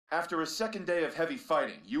After a second day of heavy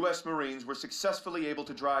fighting, U.S. Marines were successfully able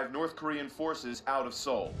to drive North Korean forces out of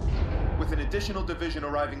Seoul. With an additional division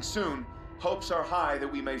arriving soon, hopes are high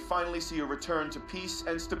that we may finally see a return to peace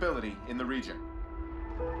and stability in the region.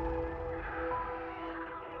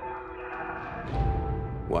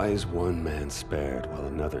 Why is one man spared while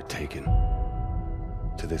another taken?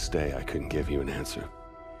 To this day, I couldn't give you an answer.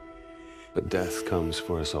 But death comes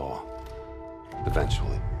for us all.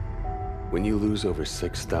 Eventually. When you lose over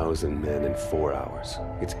 6,000 men in 4 hours,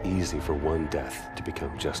 it's easy for one death to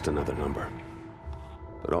become just another number.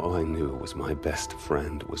 But all I knew was my best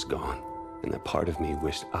friend was gone, and that part of me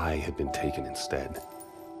wished I had been taken instead.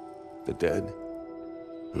 The dead,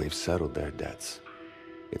 and they've settled their debts.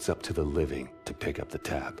 It's up to the living to pick up the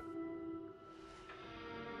tab.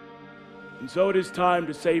 And so it is time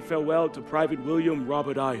to say farewell to Private William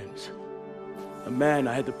Robert Irons, a man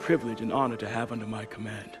I had the privilege and honor to have under my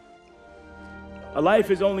command. A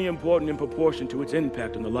life is only important in proportion to its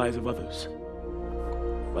impact on the lives of others.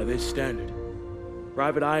 By this standard,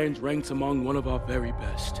 Private Irons ranks among one of our very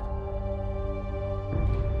best.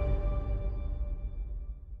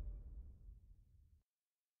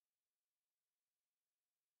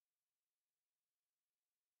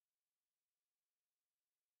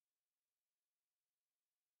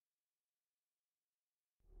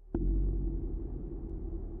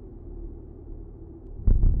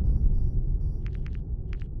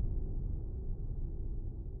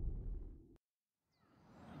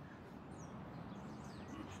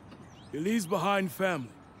 He leaves behind family,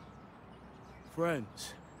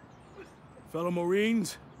 friends, fellow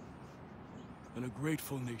Marines, and a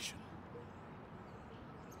grateful nation.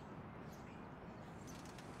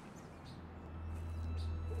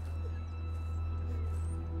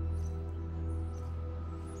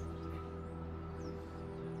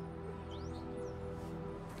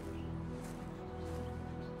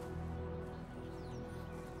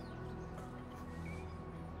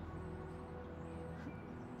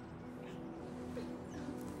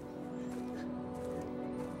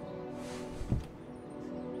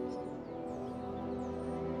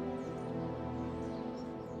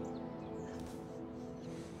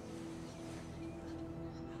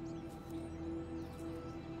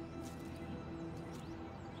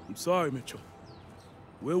 I'm sorry, Mitchell.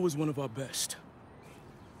 Will was one of our best.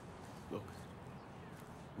 Look,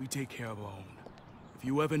 we take care of our own. If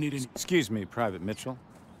you ever need any— Excuse me, Private Mitchell.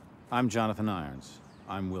 I'm Jonathan Irons.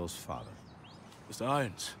 I'm Will's father. Mr.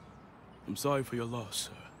 Irons, I'm sorry for your loss,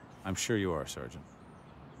 sir. I'm sure you are, Sergeant.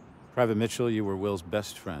 Private Mitchell, you were Will's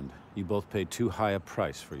best friend. You both paid too high a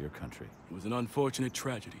price for your country. It was an unfortunate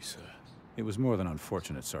tragedy, sir. It was more than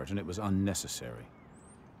unfortunate, Sergeant. It was unnecessary.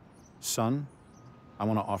 Son, I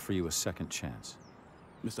want to offer you a second chance.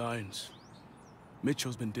 Mr. Irons,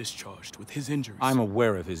 Mitchell's been discharged with his injuries. I'm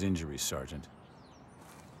aware of his injuries, Sergeant.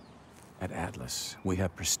 At Atlas, we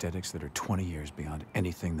have prosthetics that are 20 years beyond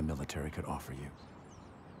anything the military could offer you.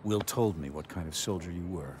 Will told me what kind of soldier you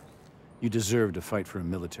were. You deserve to fight for a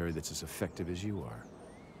military that's as effective as you are.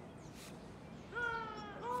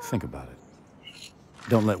 Think about it.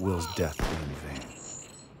 Don't let Will's death be in vain.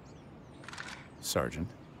 Sergeant.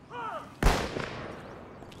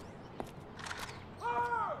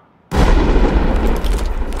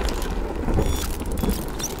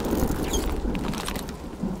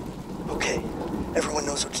 Everyone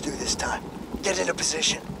knows what to do this time. Get into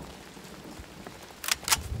position.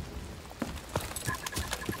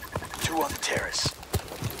 2 on the terrace.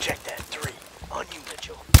 Check that. 3. On you,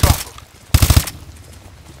 Mitchell. Drop him.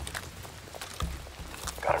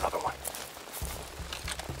 Got another one.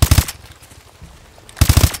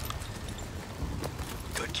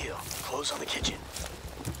 Good kill. Close on the kitchen.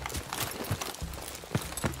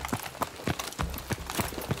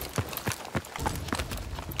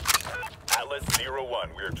 Atlas 01,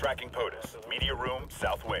 we are tracking POTUS. Media room,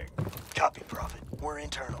 south wing. Copy, Prophet. We're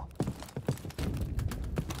internal.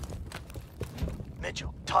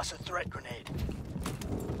 Mitchell, toss a threat grenade.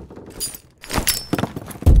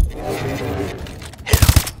 Hit him.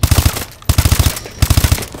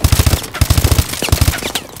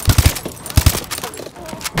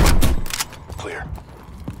 Clear.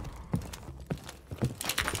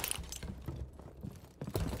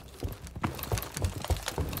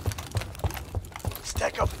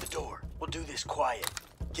 Stack up at the door. We'll do this quiet.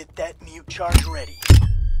 Get that mute charge ready.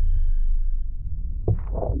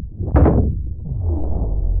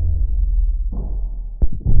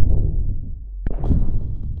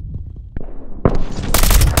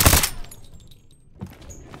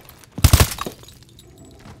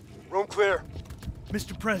 Room clear.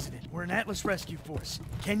 Mr. President, we're an Atlas Rescue Force.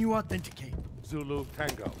 Can you authenticate? Zulu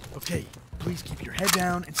Tango. Okay, please keep your head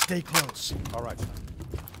down and stay close. All right, son.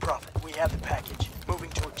 Prophet, we have the package. Moving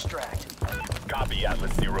to extract. Copy,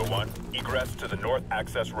 Atlas 01. Egress to the north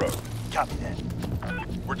access road. Copy that.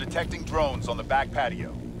 We're detecting drones on the back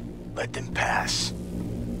patio. Let them pass.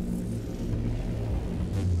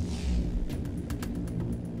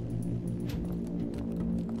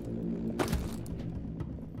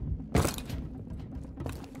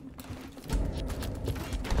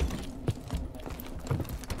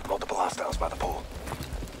 Multiple hostiles by the pool.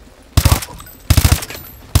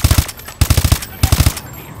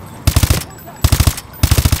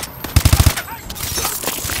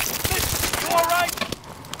 You all right?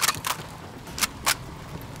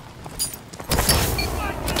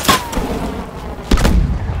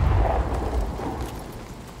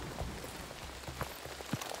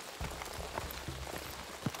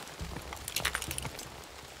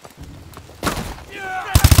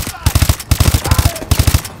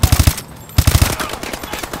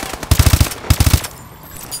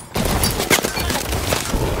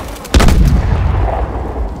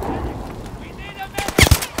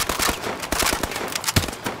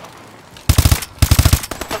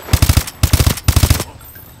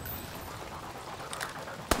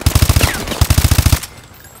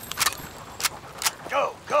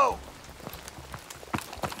 Go, go!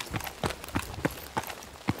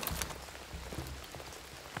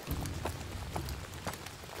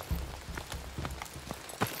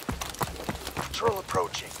 Patrol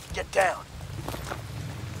approaching. Get down.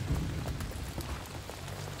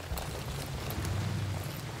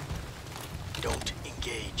 Don't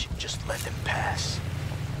engage. Just let them pass.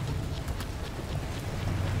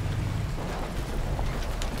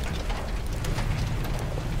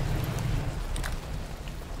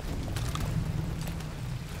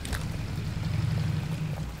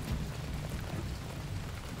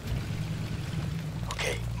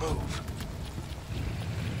 Okay, move.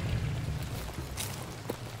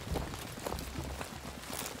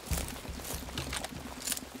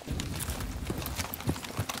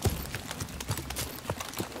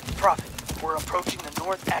 Prophet, we're approaching the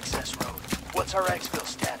north access road. What's our exfil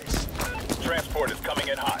status? Transport is coming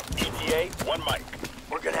in hot. ETA, 1 mic.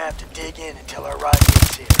 We're gonna have to dig in until our ride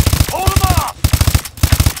gets here. Hold them off!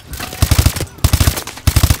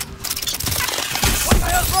 What the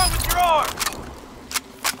hell's wrong with your arm?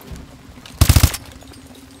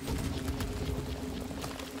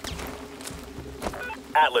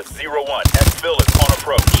 Atlas 01. Exfil is on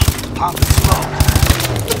approach. Pop the smoke.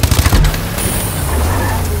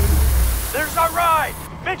 There's our ride!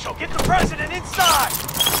 Mitchell, get the president inside!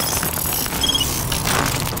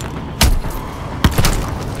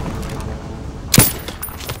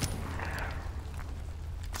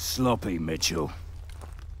 Sloppy, Mitchell.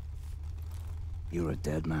 You're a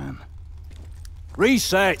dead man.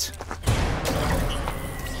 Reset!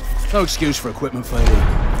 No excuse for equipment failure.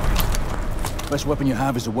 Best weapon you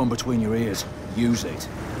have is the one between your ears. Use it.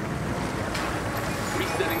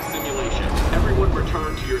 Resetting simulation. Everyone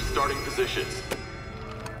return to your starting positions.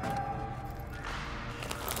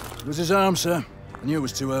 It was his arm, sir. I knew it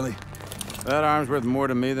was too early. That arm's worth more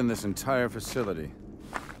to me than this entire facility.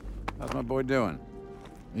 How's my boy doing?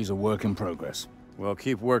 He's a work in progress. Well,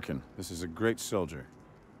 keep working. This is a great soldier.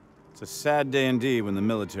 It's a sad day indeed when the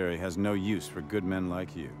military has no use for good men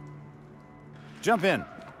like you. Jump in.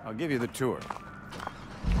 I'll give you the tour.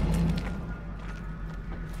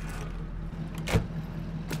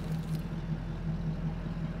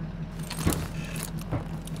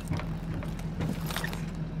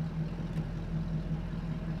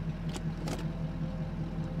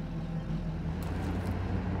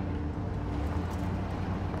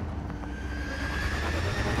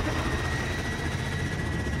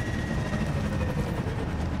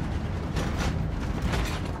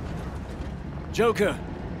 Joker,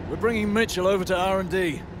 we're bringing Mitchell over to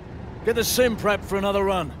R&D. Get the sim prepped for another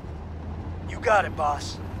run. You got it,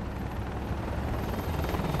 boss.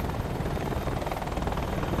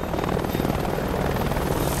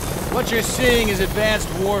 What you're seeing is advanced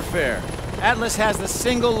warfare. Atlas has the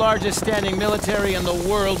single largest standing military in the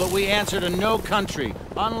world, but we answer to no country.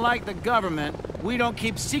 Unlike the government, we don't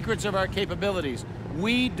keep secrets of our capabilities.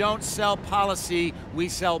 We don't sell policy, we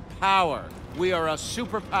sell power. We are a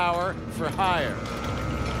superpower for hire.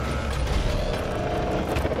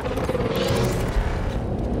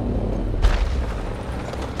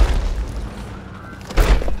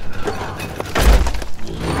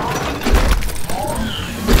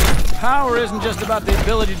 Power isn't just about the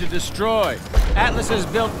ability to destroy. Atlas has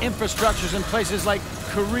built infrastructures in places like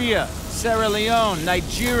Korea, Sierra Leone,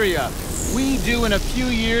 Nigeria. We do in a few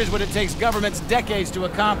years what it takes governments decades to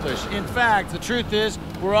accomplish. In fact, the truth is,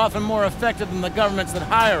 we're often more effective than the governments that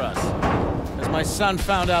hire us. As my son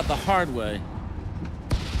found out the hard way.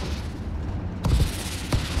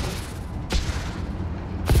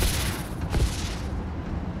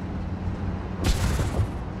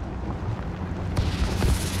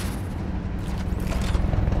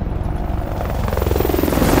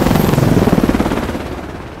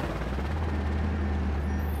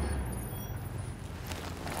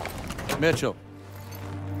 Mitchell,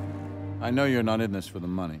 I know you're not in this for the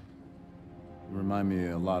money. You remind me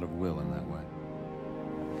a lot of Will in that way.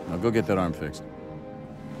 Now go get that arm fixed.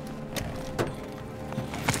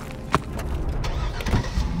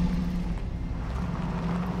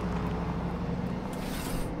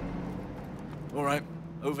 All right,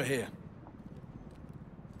 over here.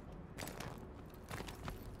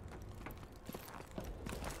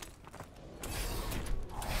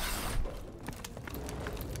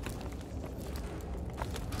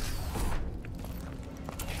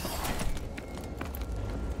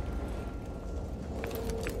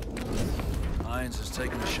 Irons has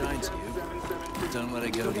taken a shine to you. Don't let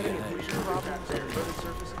it go to your head.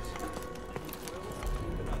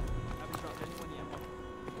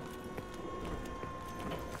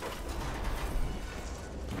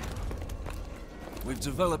 We've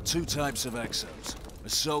developed two types of exos,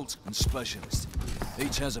 Assault and Specialist.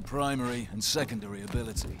 Each has a primary and secondary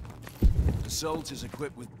ability. Assault is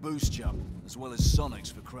equipped with boost jump, as well as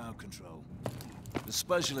sonics for crowd control. The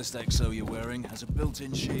Specialist exo you're wearing has a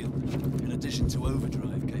built-in shield, in addition to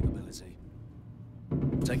overdrive capability.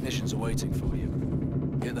 Technicians are waiting for you.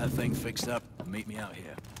 Get that thing fixed up and meet me out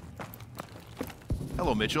here.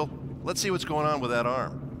 Hello, Mitchell. Let's see what's going on with that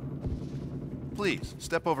arm. Please,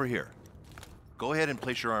 step over here. Go ahead and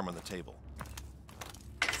place your arm on the table.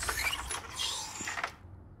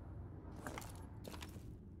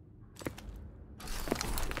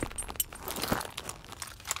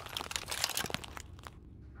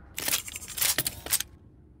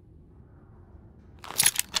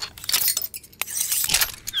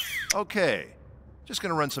 Okay, just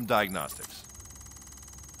gonna run some diagnostics.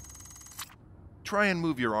 Try and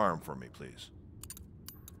move your arm for me, please.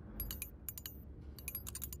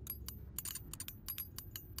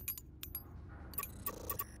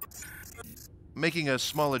 Making a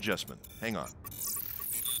small adjustment. Hang on.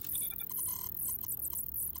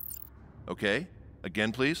 Okay,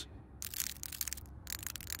 again, please.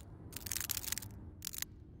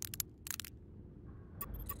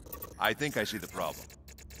 I think I see the problem.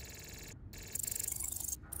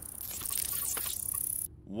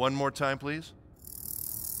 One more time, please.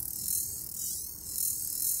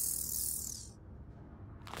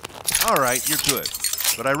 All right, you're good.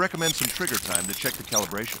 But I recommend some trigger time to check the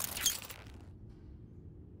calibration.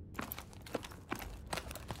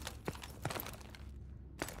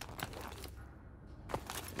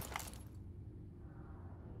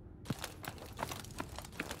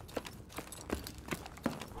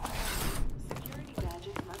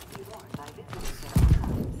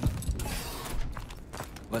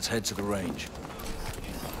 Let's head to the range.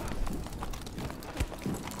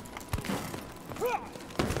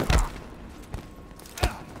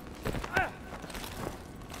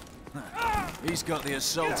 He's got the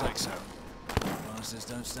assault exo. Monsters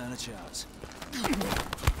don't stand a chance.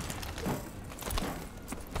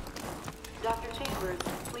 Dr. Chambers,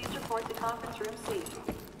 please report to conference room C.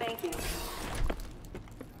 Thank you.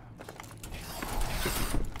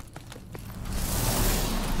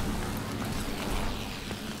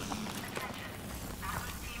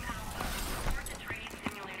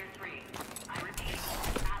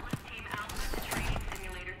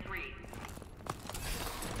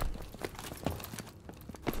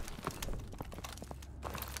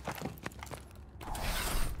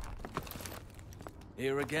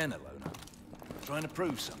 Here again, Ilona. Trying to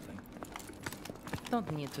prove something.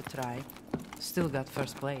 Don't need to try. Still got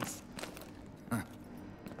first place. Huh.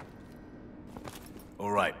 All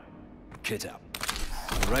right. Kit up.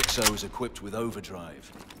 The Rexo is equipped with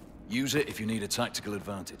overdrive. Use it if you need a tactical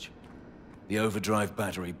advantage. The overdrive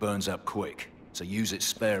battery burns up quick, so use it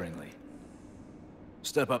sparingly.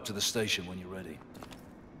 Step up to the station when you're ready.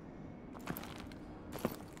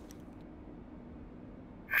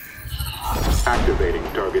 Activating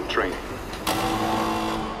target training.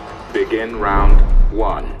 Begin round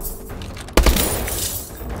 1.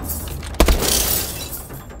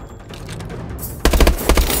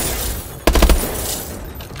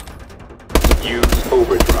 Use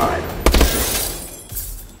overdrive.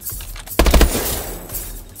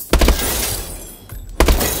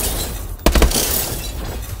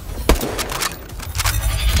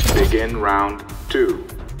 Begin round 2.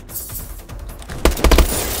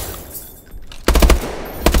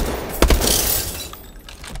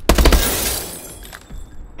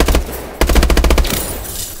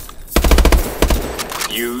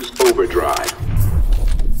 Use overdrive.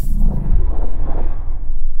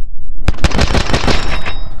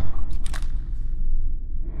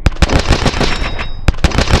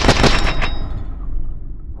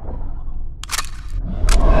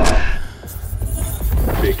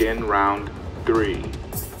 Begin round 3.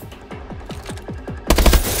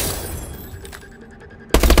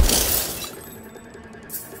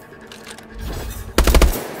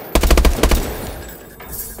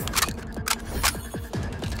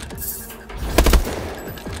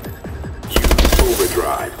 Use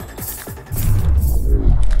overdrive.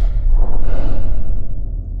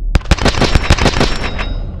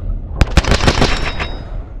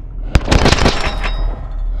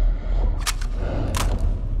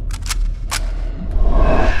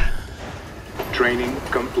 Training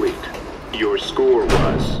complete. Your score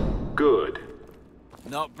was good.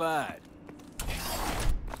 Not bad.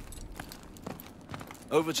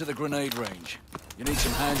 Over to the grenade range. You need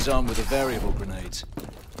some hands-on with the variable grenades.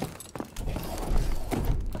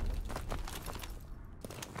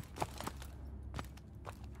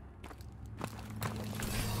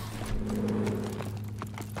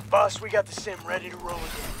 Boss, we got the sim ready to roll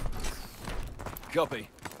again. Copy.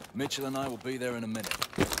 Mitchell and I will be there in a minute.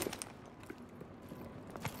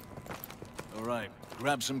 All right,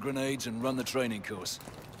 grab some grenades and run the training course.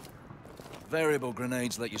 Variable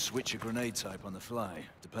grenades let you switch your grenade type on the fly,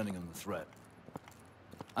 depending on the threat.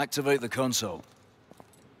 Activate the console.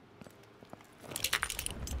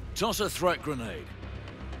 Toss a threat grenade.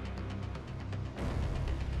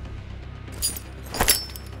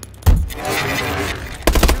 Shoot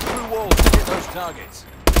through walls to hit those targets.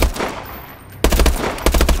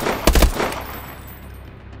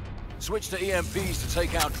 Switch to EMPs to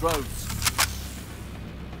take out drones.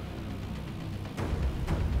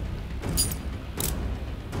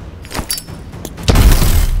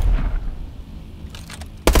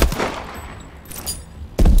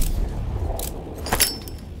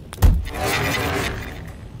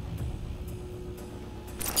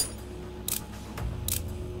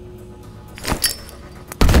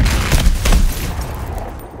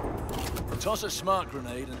 Toss a smart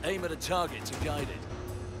grenade and aim at a target to guide it.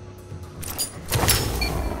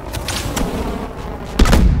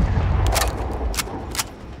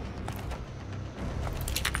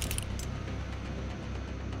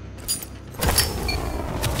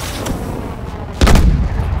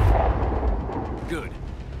 Good.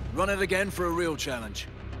 Run it again for a real challenge.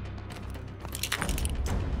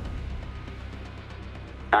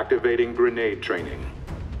 Activating grenade training.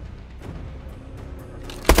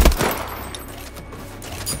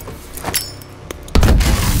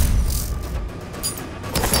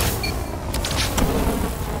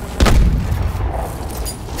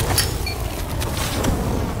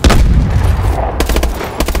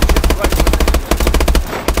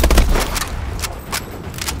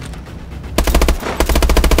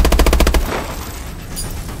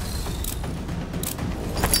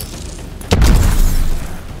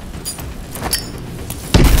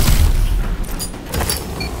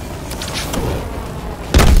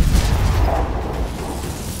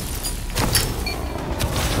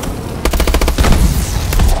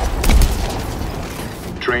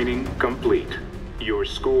 Training complete. Your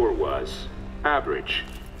score was average.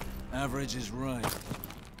 Average is right.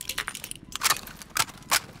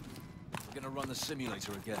 We're gonna run the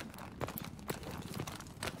simulator again.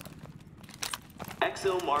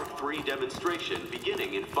 XL Mark III demonstration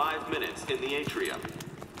beginning in 5 minutes in the atrium.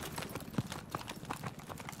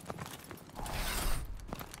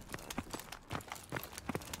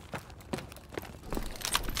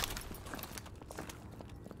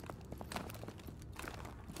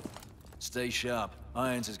 Stay sharp.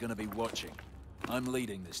 Irons is gonna be watching. I'm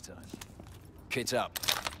leading this time. Kit up.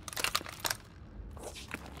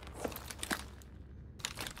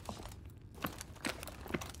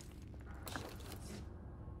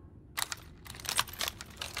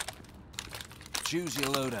 Choose your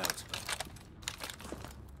loadout.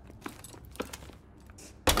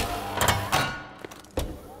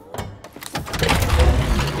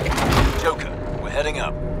 Joker, we're heading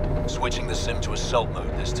up. Switching the sim to assault mode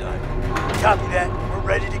this time. Copy that. We're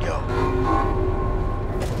ready to go.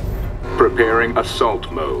 Preparing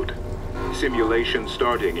assault mode. Simulation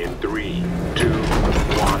starting in 3, 2,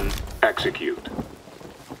 1, execute.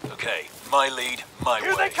 Okay, my lead, my way.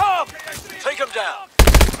 Here they come! Take them down!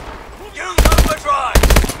 Use overdrive!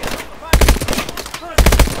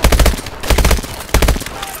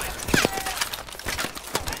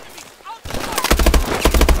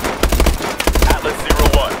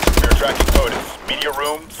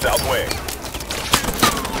 South wing.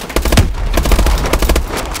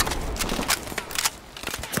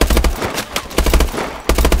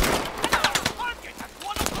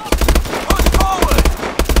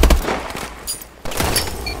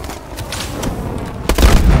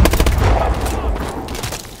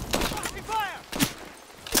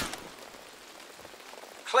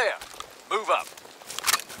 Clear. Move up.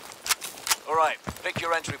 All right, pick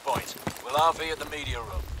your entry point. We'll RV at the media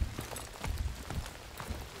room.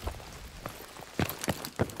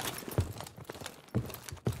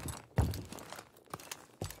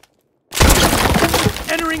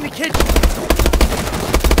 Entering the kitchen!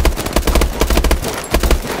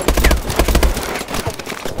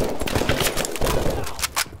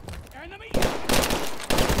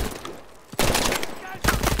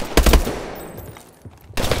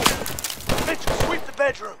 Mitchell, sweep the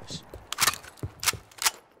bedrooms.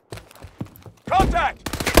 Contact!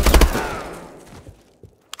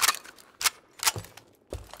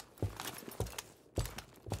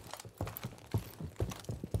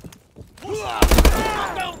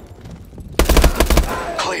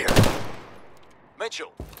 Clear.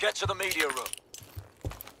 Mitchell, get to the media room.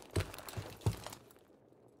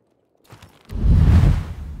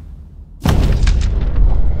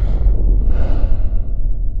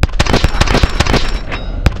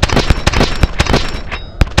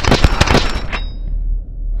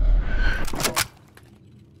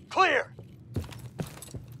 Clear.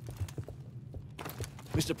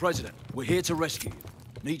 Mr. President, we're here to rescue you.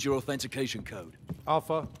 Need your authentication code.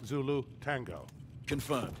 Alpha Zulu Tango.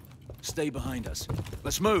 Confirmed. Stay behind us.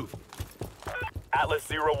 Let's move. Atlas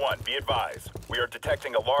 01, be advised. We are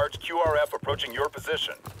detecting a large QRF approaching your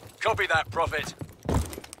position. Copy that, Prophet.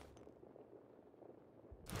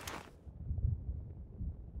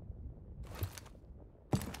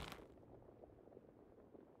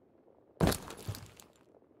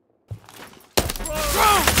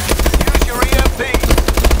 Use your EMP!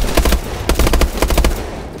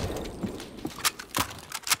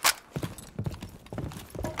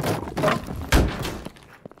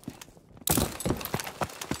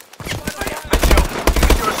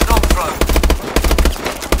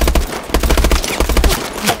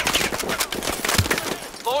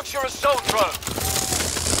 Launch your assault drone!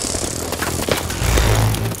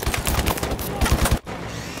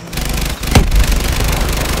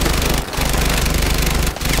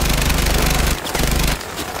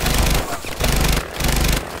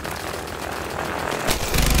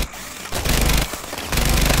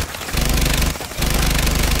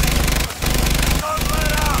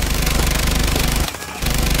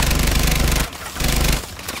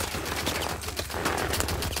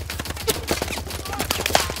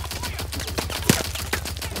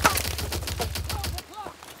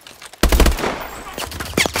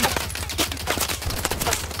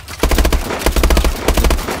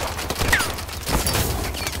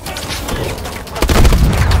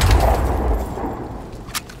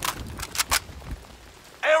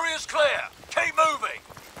 Area's clear. Keep moving.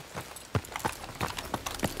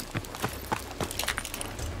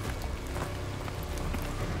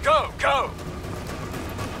 Go, go.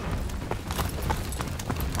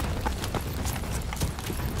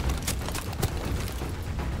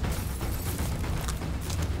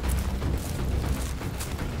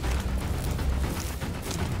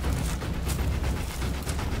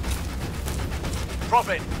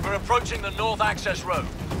 Prophet, we're approaching the north access road.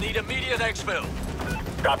 Need immediate exfil.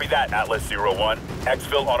 Copy that, Atlas 01.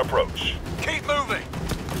 Exfil on approach. Keep moving.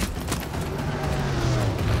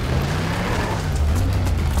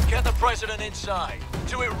 Get the president inside.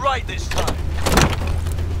 Do it right this time.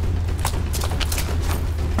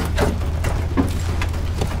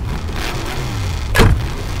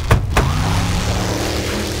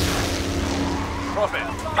 Prophet,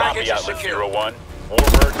 package is Atlas secure. 01.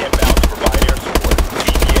 Warbird inbound to provide air support.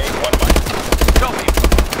 ETA 1 mic. Copy.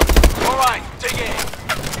 All right, dig in.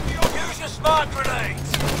 Use your smart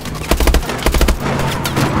grenades.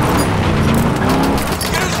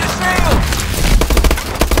 Use your shield.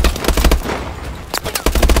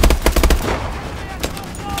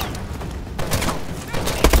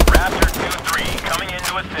 Raptor 2-3 coming in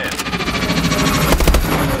to assist.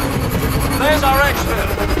 There's our exfil.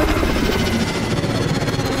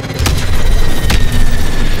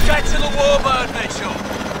 Get to the Warbird, Mitchell.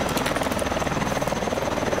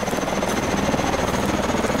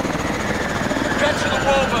 Get to the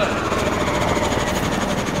Warbird.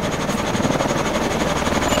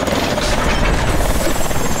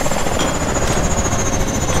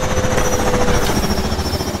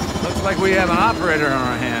 Looks like we have an operator on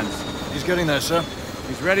our hands. He's getting there, sir.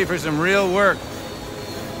 He's ready for some real work.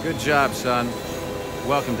 Good job, son.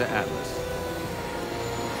 Welcome to Atlas.